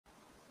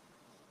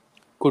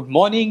Good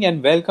morning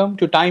and welcome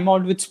to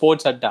Timeout with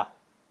SportsAdda.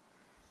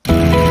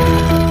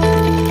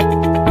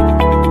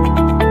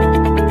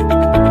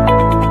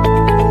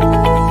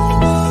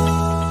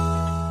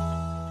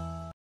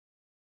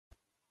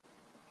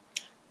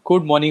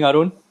 Good morning,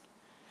 Arun.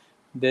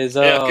 There's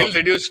Hey a Akhil,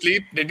 did you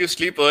sleep? Did you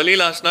sleep early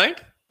last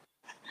night?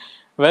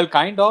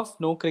 kind of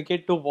no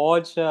cricket to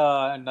watch,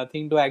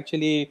 nothing to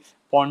actually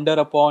ponder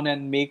upon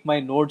and make my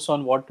notes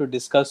on what to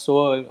discuss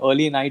so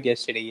early night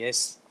yesterday.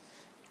 Yes,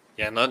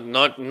 Yeah,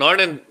 not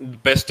in the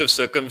best of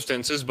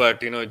circumstances,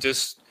 but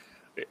just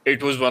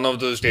it was one of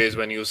those days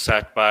when you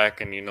sat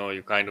back and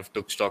you kind of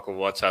took stock of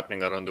what's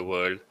happening around the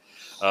world.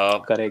 Uh,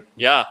 correct.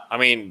 yeah, I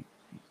mean,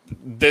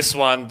 this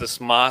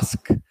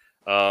mask,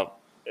 uh,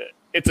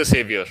 it's a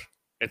savior.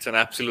 It's an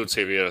absolute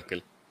savior,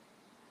 Akhil.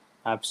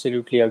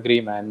 Absolutely agree,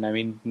 man. I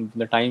mean,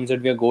 the times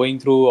that we are going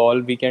through, all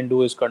we can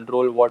do is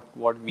control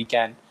what we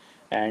can,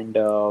 and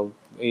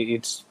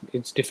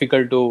it's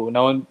difficult to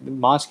now.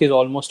 Mask is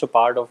almost a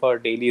part of our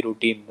daily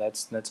routine.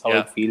 That's how Yeah,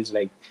 it feels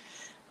like.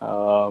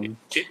 Um,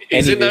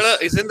 isn't that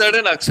anyways, isn't that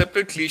an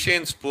accepted cliche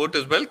in sport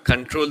as well?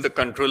 Control the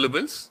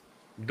controllables.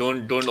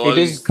 Don't it all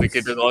is.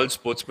 cricketers, all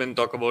sportsmen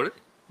talk about it?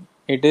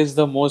 It is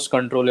the most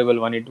controllable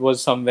one. It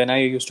was some when I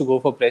used to go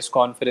for press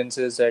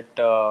conferences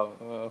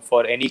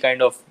for any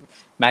kind of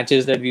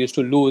matches that we used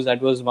to lose.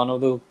 That was one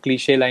of the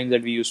cliche lines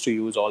that we used to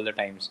use all the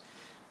times.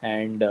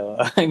 And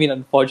I mean,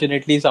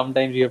 unfortunately,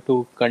 sometimes you have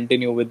to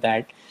continue with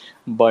that.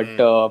 But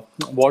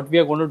Hmm. what we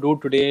are going to do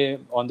today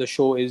on the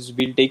show is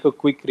we'll take a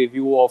quick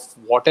review of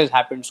what has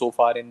happened so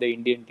far in the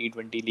Indian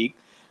T20 League.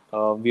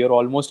 We are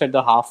almost at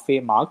the halfway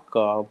mark.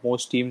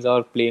 Most teams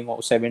are playing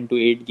 7 to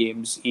 8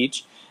 games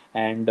each,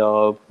 and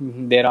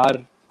there are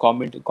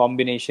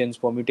combinations,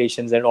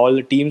 permutations, and all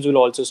the teams will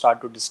also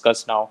start to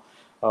discuss now.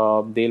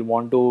 They'll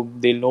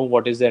know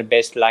what is their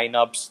best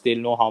lineups. They'll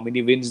know how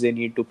many wins they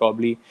need to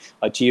probably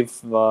achieve.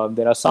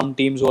 There are some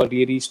teams who are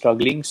really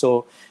struggling.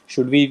 So,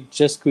 should we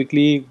just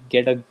quickly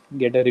get a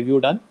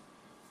review done?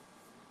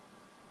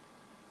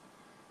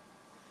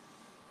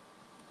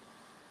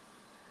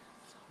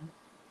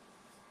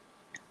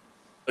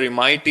 Sorry,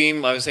 my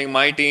team. I was saying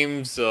my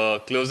team's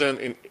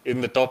closer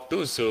in the top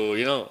two. So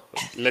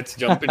let's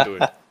jump into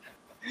it.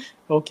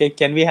 Okay,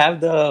 can we have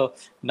the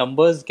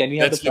numbers? Can we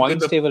have the Let's look at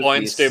points the table,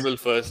 points please? table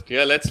first.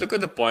 Yeah, let's look at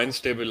the points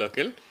table,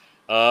 Akhil.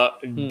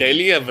 Hmm.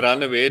 Delhi have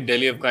run away.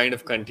 Delhi have kind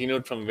of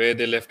continued from where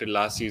they left it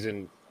last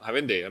season,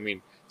 haven't they? I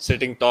mean,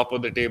 sitting top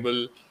of the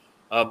table.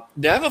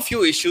 They have a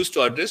few issues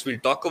to address. We'll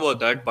talk about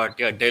that. But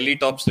yeah, Delhi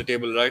tops the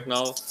table right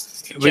now.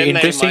 Chennai,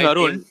 Interesting, my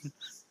Arun. team.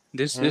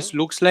 This Hmm? this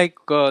looks like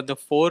the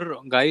four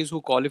guys who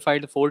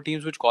qualified, the four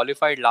teams which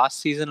qualified last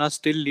season are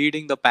still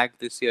leading the pack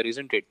this year,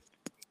 isn't it?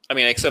 I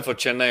mean, except for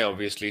Chennai,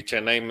 obviously.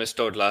 Chennai missed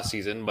out last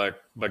season,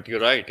 but you're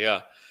right,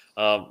 yeah.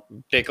 Uh,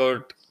 Take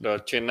out the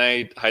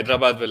Chennai,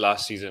 Hyderabad were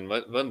last season,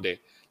 weren't they?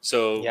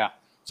 So, Yeah.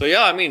 so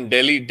yeah, I mean,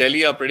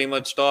 Delhi are pretty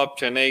much top.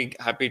 Chennai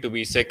happy to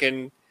be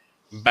second.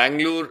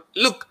 Bangalore,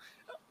 look,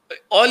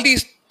 all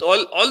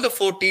the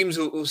four teams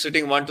who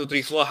sitting 1, 2,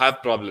 3, 4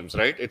 have problems,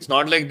 right? It's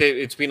not like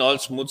it's been all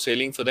smooth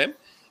sailing for them.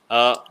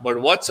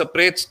 But what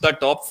separates the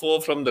top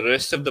four from the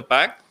rest of the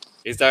pack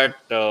is that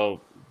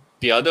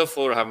the other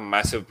four have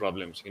massive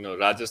problems.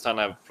 Rajasthan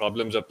have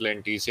problems of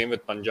plenty. Same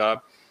with Punjab,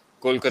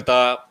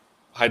 Kolkata,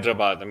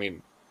 Hyderabad. I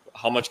mean,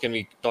 how much can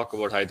we talk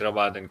about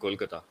Hyderabad and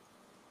Kolkata?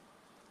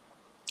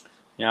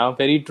 Yeah,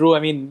 very true. I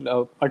mean,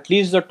 at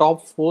least the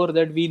top four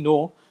that we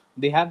know,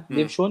 Hmm.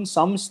 they've shown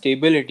some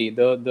stability.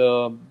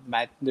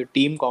 The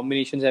team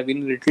combinations have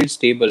been a little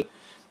stable.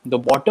 The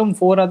bottom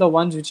four are the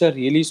ones which are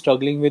really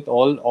struggling with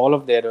all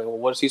of their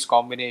overseas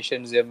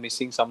combinations. They're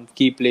missing some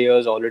key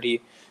players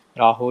already.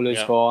 Rahul is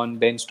Yeah. gone,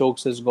 Ben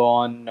Stokes is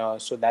gone,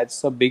 so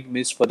that's a big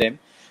miss for them.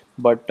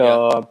 But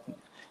Yeah.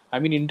 I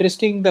mean,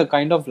 interesting the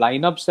kind of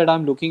lineups that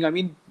I'm looking. I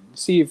mean,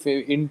 see if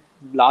in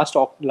last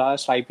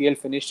IPL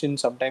finished in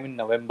sometime in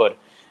November,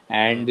 Hmm.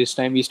 and this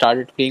time we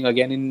started playing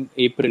again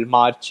in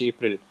March,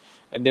 April,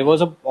 and there Hmm.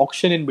 was a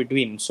auction in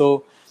between. So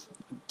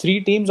three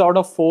teams out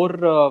of four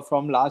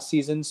from last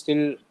season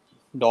still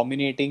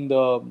dominating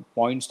the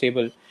points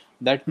table.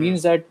 That Hmm.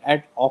 means that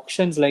at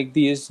auctions like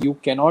these, you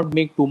cannot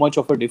make too much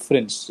of a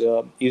difference.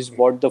 Is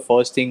what the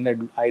first thing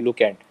that I look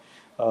at.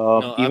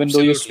 No, Even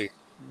though absolutely.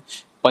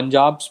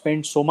 Punjab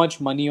spent so much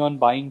money on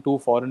buying two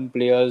foreign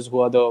players who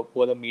are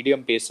the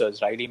medium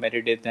pacers, Riley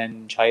Meredith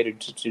and Jai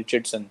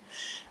Richardson.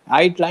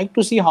 I'd like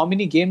to see how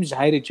many games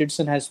Jai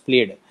Richardson has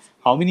played,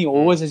 how many Hmm.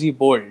 overs has he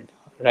bowled,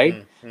 right?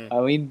 Hmm. Hmm. I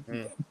mean,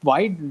 Hmm. why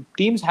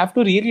teams have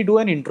to really do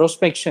an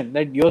introspection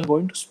that you're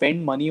going to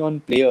spend money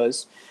on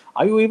players.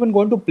 Are you even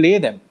going to play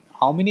them?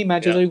 How many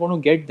matches Yeah. are you going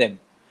to get them?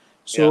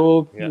 Yeah.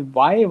 So Yeah.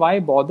 why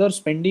bother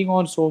spending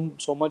on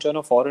so much on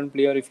a foreign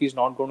player if he's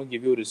not going to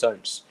give you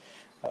results?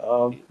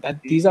 That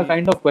these are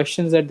kind of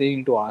questions that they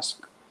need to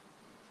ask.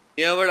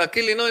 Yeah, but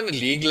Akhil, in a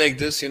league like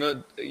this,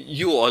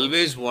 you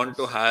always want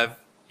to have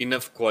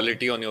enough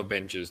quality on your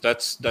benches.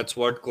 That's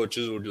what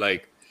coaches would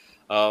like.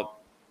 Uh,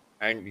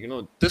 and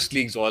this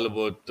league's all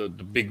about the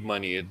big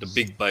money, the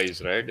big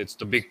buys, right? It's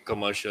the big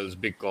commercials,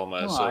 big No,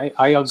 commerce. So,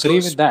 I so agree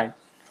with that.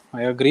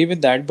 I agree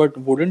with that, but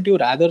wouldn't you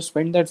rather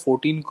spend that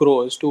 14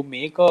 crores to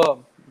make a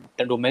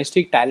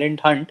domestic talent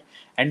hunt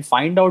and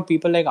find out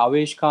people like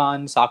Avesh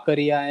Khan,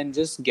 Sakaria, and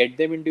just get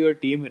them into your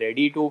team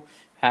ready to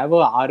have a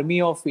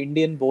army of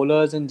Indian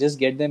bowlers and just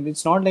get them?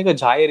 It's not like a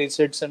Jai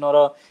Richardson or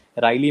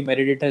a Riley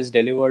Meredith has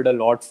delivered a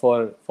lot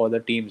for the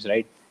teams,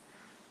 right?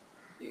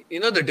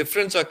 The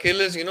difference, Akhil,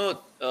 is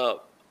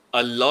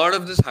a lot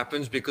of this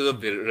happens because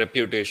of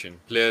reputation,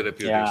 player Yeah,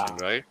 reputation,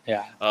 right?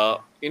 yeah.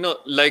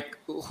 Like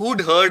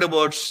who'd heard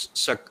about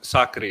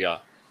Sakriya,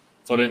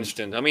 for Hmm.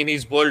 instance? I mean,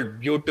 he's bowled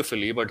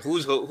beautifully, but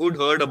who'd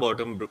heard about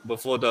him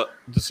before the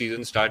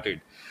season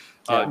started?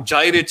 Yeah.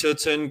 Jai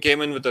Richardson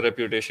came in with a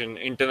reputation,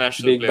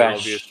 international Big player, Bash.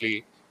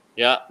 obviously.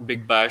 Yeah,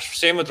 big bash.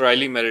 Same with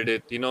Riley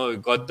Meredith.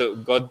 Got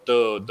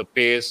the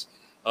pace.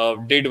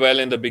 Did well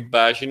in the big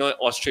bash.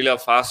 Australia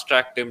fast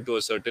tracked him to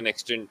a certain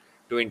extent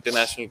to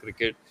international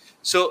cricket.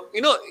 So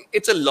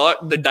it's a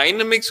lot. The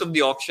dynamics of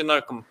the auction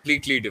are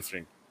completely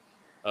different.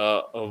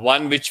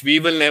 One which we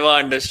will never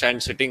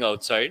understand sitting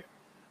outside.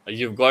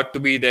 You've got to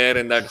be there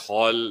in that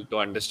hall to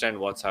understand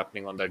what's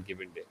happening on that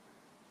given day.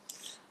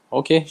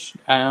 Okay.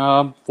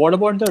 What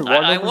about the what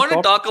I about the want to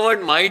top? talk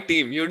about my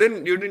team. You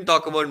didn't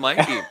talk about my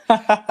team.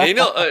 You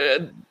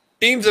know,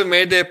 teams have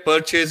made their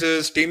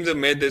purchases, teams have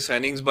made their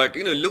signings, but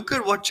look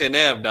at what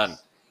Chennai have done.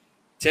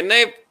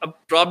 Chennai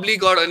probably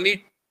got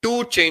only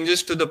two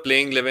changes to the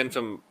playing 11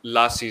 from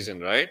last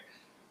season, right?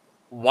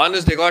 One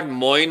is they got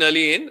Moin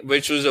Ali in,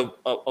 which was a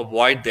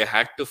void they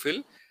had to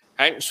fill,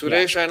 and Yeah.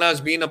 Suresh Raina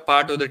has been a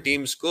part of the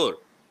team score.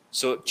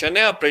 So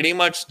Chennai are pretty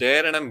much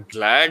there, and I'm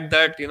glad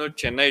that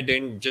Chennai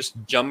didn't just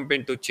jump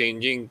into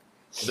changing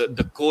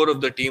the core of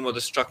the team or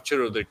the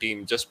structure of the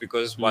team just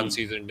because one Hmm.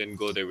 season didn't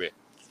go their way.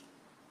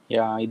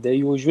 Yeah, they're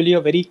usually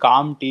a very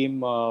calm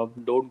team.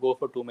 Don't go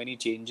for too many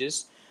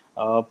changes.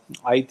 Uh,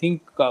 I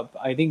think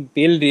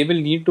they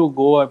will need to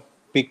go a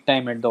big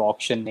time at the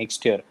auction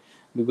next year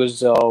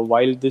because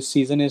while this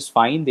season is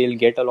fine, they'll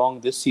get along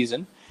this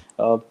season.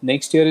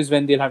 Next year is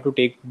when they'll have to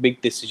take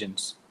big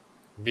decisions.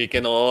 We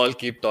can all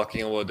keep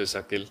talking about this,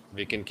 Akil.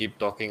 We can keep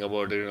talking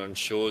about it on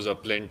shows or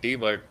plenty,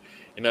 but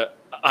you know,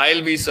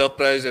 I'll be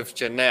surprised if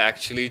Chennai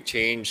actually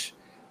change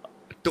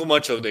too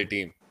much of their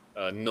team,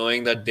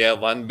 knowing that they are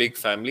one big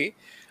family.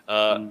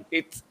 Hmm.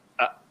 It's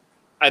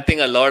I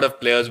think a lot of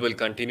players will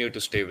continue to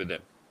stay with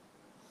them.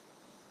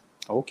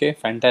 Okay,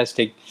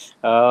 fantastic.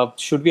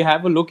 Should we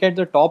have a look at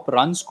the top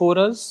run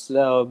scorers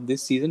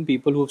this season?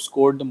 People who've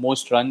scored the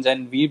most runs,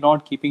 and we're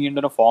not keeping it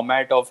in a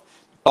format of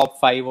top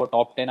five or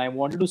top 10. I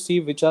wanted to see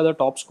which are the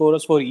top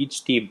scorers for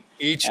each team.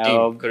 Each Uh,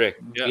 team,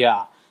 correct? Yeah.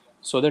 yeah,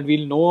 so that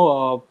we'll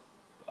know.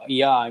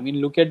 Yeah, I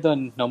mean, look at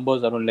the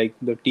numbers around like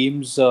the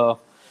teams.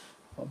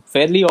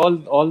 Fairly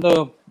all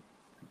the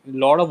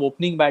lot of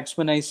opening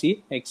batsmen I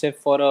see, except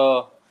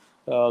for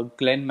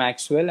Glenn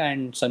Maxwell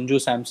and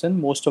Sanju Samson.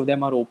 Most of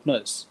them are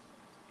openers.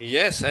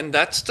 Yes, and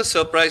that's the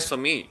surprise for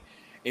me.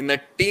 In a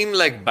team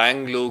like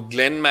Bangalore,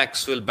 Glenn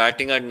Maxwell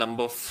batting at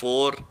number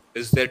 4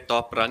 is their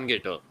top run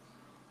getter.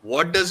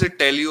 What does it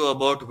tell you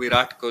about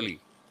Virat Kohli?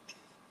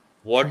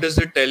 What does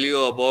it tell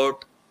you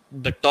about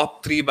the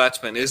top three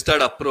batsmen? Is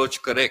that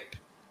approach correct?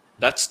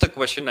 That's the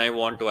question I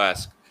want to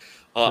ask.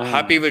 Hmm.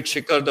 Happy with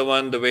Shikhar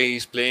Dhawan the way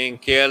he's playing.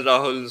 KL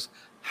Rahul's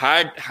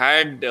had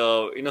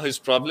his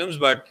problems,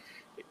 but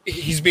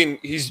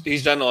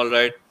he's done all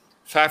right.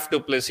 Faf du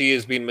Plessis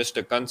has been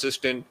Mr.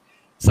 Consistent.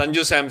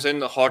 Sanju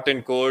Samson hot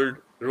and cold.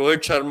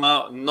 Rohit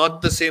Sharma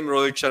not the same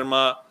Rohit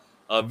Sharma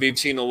we've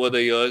seen over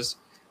the years.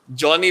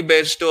 Johnny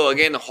Bairstow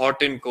again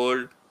hot and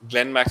cold.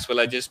 Glenn Maxwell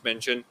I just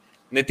mentioned.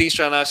 Nitish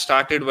Rana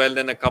started well,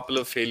 then a couple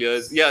of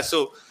failures. Yeah,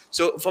 so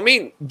for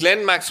me,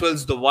 Glenn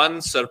Maxwell's the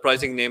one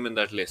surprising name in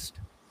that list.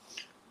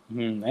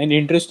 Hmm. And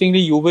interestingly,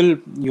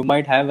 you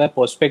might have a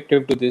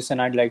perspective to this,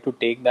 and I'd like to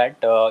take that.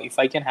 If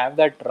I can have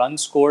that run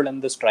scored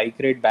and the strike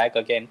rate back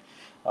again,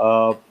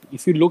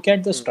 if you look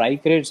at the Hmm.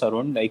 strike rates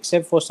around,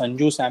 except for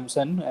Sanju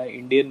Samson,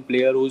 Indian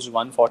player who's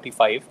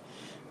 145,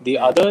 the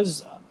Hmm.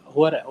 others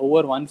who are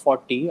over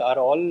 140 are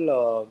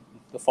all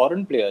the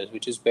foreign players,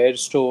 which is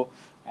Bairstow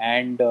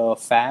and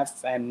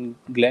Faf and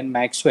Glenn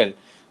Maxwell.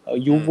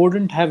 You Hmm.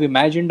 wouldn't have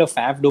imagined a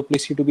Faf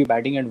Duplessis to be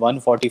batting at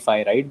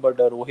 145, right? But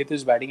Rohit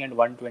is batting at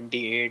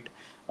 128.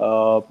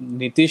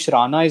 Nitish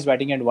Rana is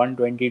batting at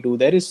 122.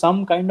 There is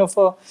some kind of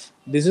a.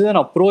 This is an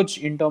approach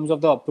in terms of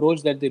the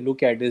approach that they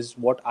look at, is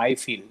what I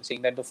feel,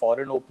 saying that the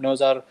foreign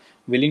openers are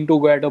willing to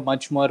go at a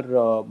much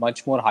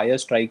more higher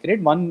strike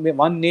rate.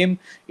 One name,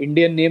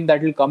 Indian name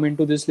that will come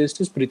into this list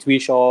is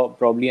Prithvi Shaw,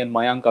 probably, and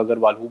Mayank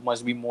Agarwal, who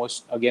must be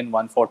most again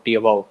 140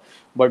 above.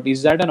 But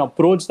is that an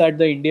approach that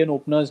the Indian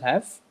openers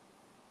have?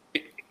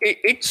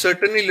 It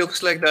certainly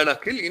looks like that,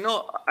 Akhil.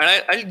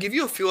 And I'll give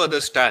you a few other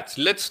stats.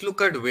 Let's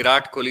look at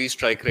Virat Kohli's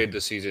strike rate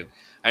this season.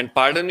 And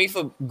pardon me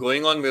for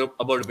going on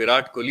about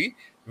Virat Kohli.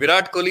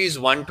 Virat Kohli is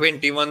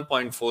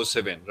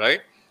 121.47,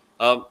 right?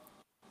 Um,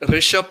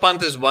 Rishabh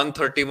Pant is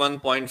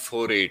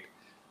 131.48.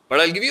 But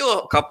I'll give you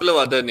a couple of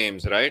other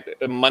names, right?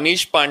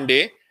 Manish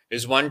Pandey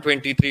is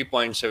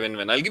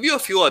 123.71. I'll give you a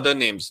few other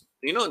names,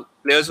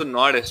 players who are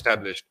not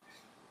established.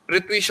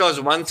 Prithvi Shaw's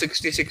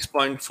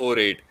 166.48.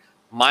 He's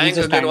Mayank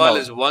a Agarwal standout.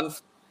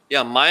 is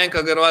Mayank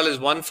Agarwal is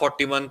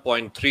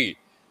 141.3.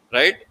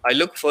 Right? I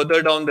look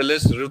further down the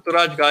list.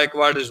 Ruturaj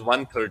Gaikwad is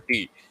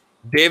 130.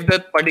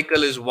 Devdutt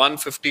Padikkal is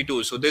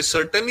 152. So there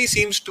certainly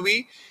seems to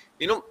be,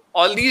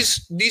 all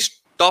these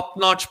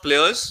top-notch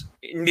players,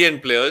 Indian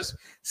players,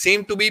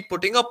 seem to be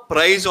putting a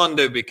price on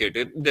their wicket.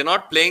 They're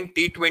not playing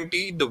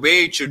T20 the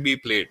way it should be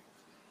played.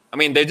 I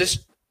mean, they're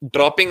just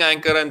dropping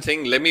anchor and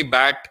saying, let me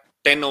bat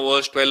 10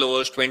 overs, 12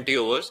 overs, 20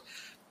 overs.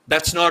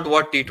 That's not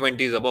what T20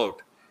 is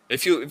about.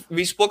 If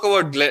we spoke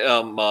about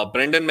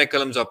Brendan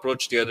McCullum's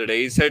approach the other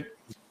day, he said,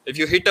 if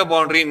you hit a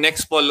boundary,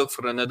 next ball look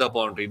for another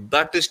boundary.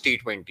 That is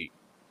T20.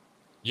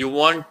 You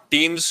want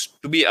teams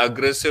to be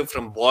aggressive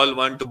from ball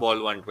 1 to ball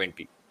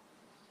 120.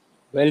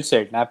 Well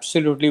said,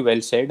 absolutely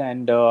well said.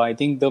 And I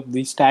think the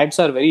stats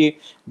are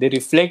they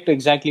reflect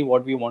exactly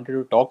what we wanted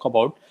to talk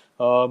about.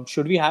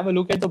 Should we have a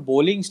look at the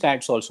bowling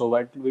stats also?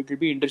 But it will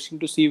be interesting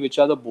to see which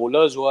are the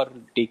bowlers who are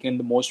taking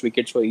the most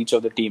wickets for each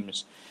of the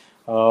teams.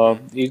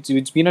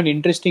 It's been an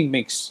interesting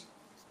mix.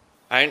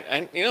 And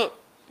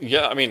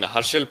yeah, I mean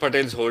Harshal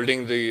Patel's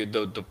holding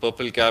the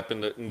purple cap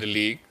in the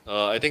league.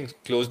 I think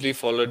closely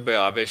followed by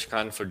Avesh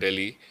Khan for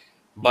Delhi.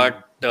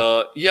 But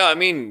yeah, I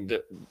mean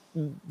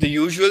the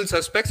usual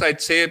suspects.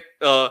 I'd say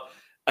a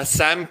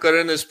Sam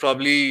Curran is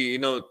probably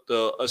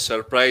a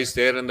surprise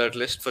there in that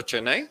list for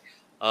Chennai.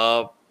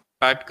 Uh,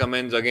 Pat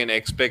Cummins again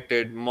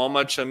expected.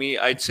 Mohammad Shami,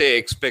 I'd say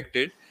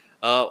expected.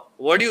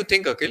 What do you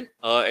think, Akhil?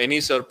 Any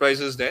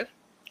surprises there?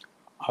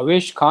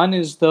 Avesh Khan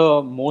is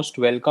the most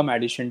welcome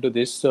addition to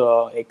this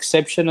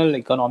exceptional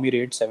economy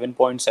rate,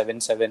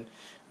 7.77.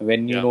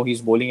 When Yeah.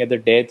 he's bowling at the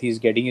death, he's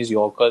getting his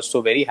Yorkers.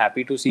 So very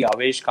happy to see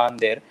Avesh Khan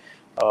there.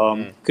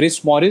 Mm,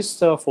 Chris Morris,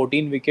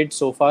 14 wickets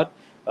so far.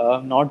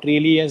 Not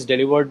really has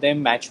delivered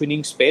them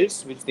match-winning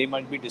spells, which they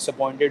might be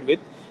disappointed with,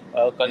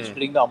 mm,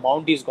 considering the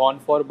amount he's gone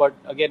for. But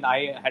again, I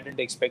hadn't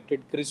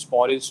expected Chris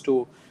Morris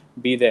to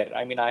be there.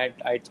 I mean,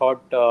 I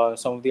thought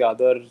some of the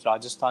other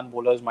Rajasthan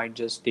bowlers might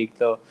just take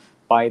the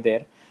pie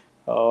there.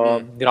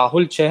 mm,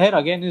 Rahul Chahar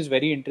again is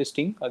very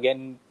interesting.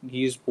 Again,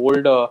 he's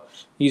bowled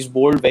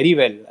very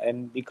well,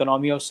 and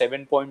economy of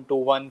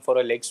 7.21 for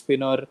a leg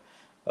spinner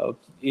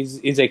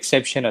is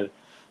exceptional.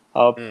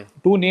 Uh, mm.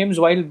 Two names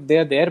while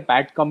they're there,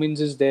 Pat Cummins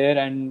is there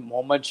and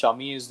Mohammad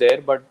Shami is there,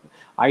 but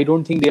I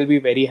don't think they'll be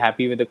very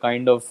happy with the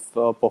kind of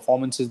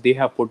performances they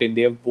have put in.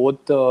 They have both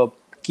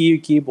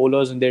key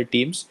bowlers in their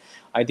teams.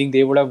 I think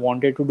they would have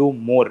wanted to do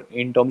more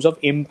in terms of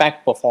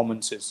impact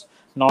performances,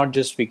 not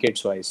just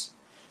wickets wise.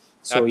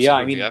 So yeah,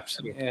 I Absolutely, mean,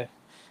 absolutely.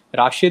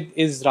 Rashid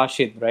is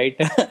Rashid, right?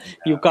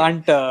 You I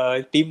mean,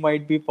 can't. Team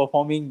might be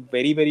performing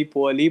very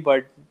poorly,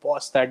 but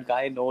boss, that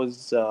guy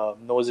knows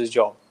his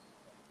job.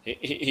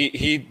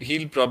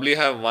 he'll probably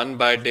have one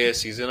bad day a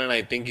season, and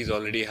I think he's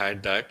already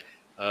had that.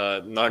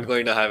 Not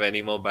going to have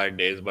any more bad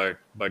days, but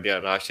yeah,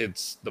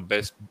 Rashid's the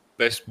best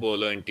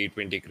bowler in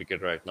T20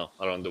 cricket right now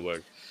around the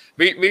world.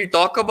 We'll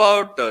talk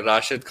about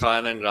Rashid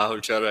Khan and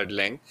Rahul Chahar at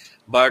length,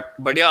 but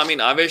yeah, I mean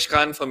Avesh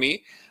Khan for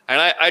me, and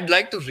I'd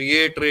like to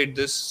reiterate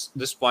this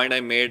point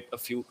I made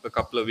a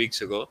couple of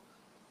weeks ago.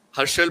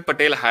 Harshal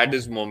Patel had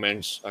his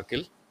moments,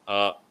 Akhil.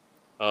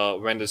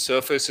 When the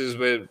surfaces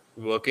were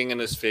working in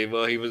his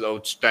favor, he was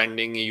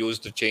outstanding. He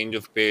used the change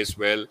of pace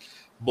well,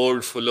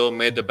 bowled fuller,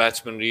 made the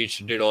batsman reach,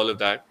 did all of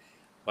that.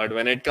 But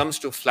when it comes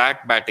to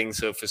flat batting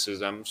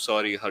surfaces, I'm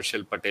sorry,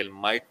 Harshal Patel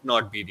might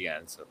not be the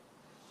answer.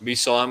 We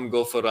saw him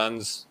go for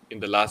runs in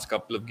the last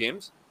couple of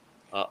games.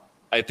 Uh,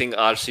 I think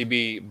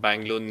RCB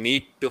Bangalore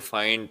need to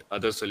find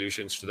other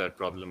solutions to that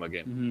problem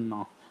again.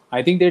 No.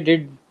 I think they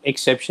did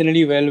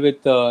exceptionally well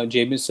with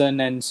Jamieson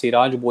and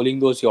Siraj bowling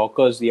those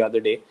Yorkers the other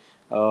day.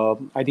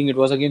 I think it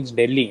was against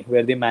Delhi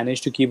where they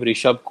managed to keep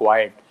Rishabh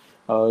quiet.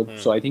 Hmm,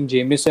 So I think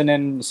Jamieson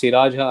and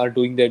Siraj are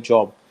doing their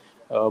job.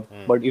 hmm.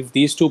 But if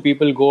these two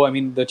people go, I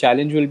mean, the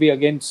challenge will be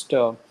against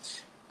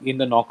in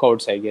the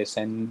knockouts, I guess.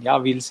 And yeah,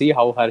 we'll see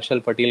how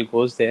Harshal Patel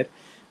goes there.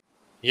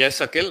 Yes,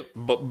 Akhil.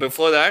 But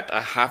before that,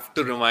 I have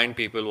to remind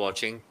people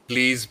watching,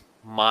 please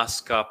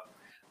mask up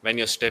when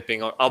you're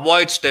stepping out.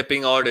 Avoid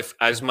stepping out if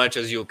as much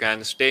as you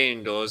can. Stay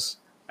indoors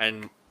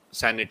and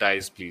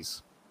sanitize,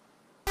 please.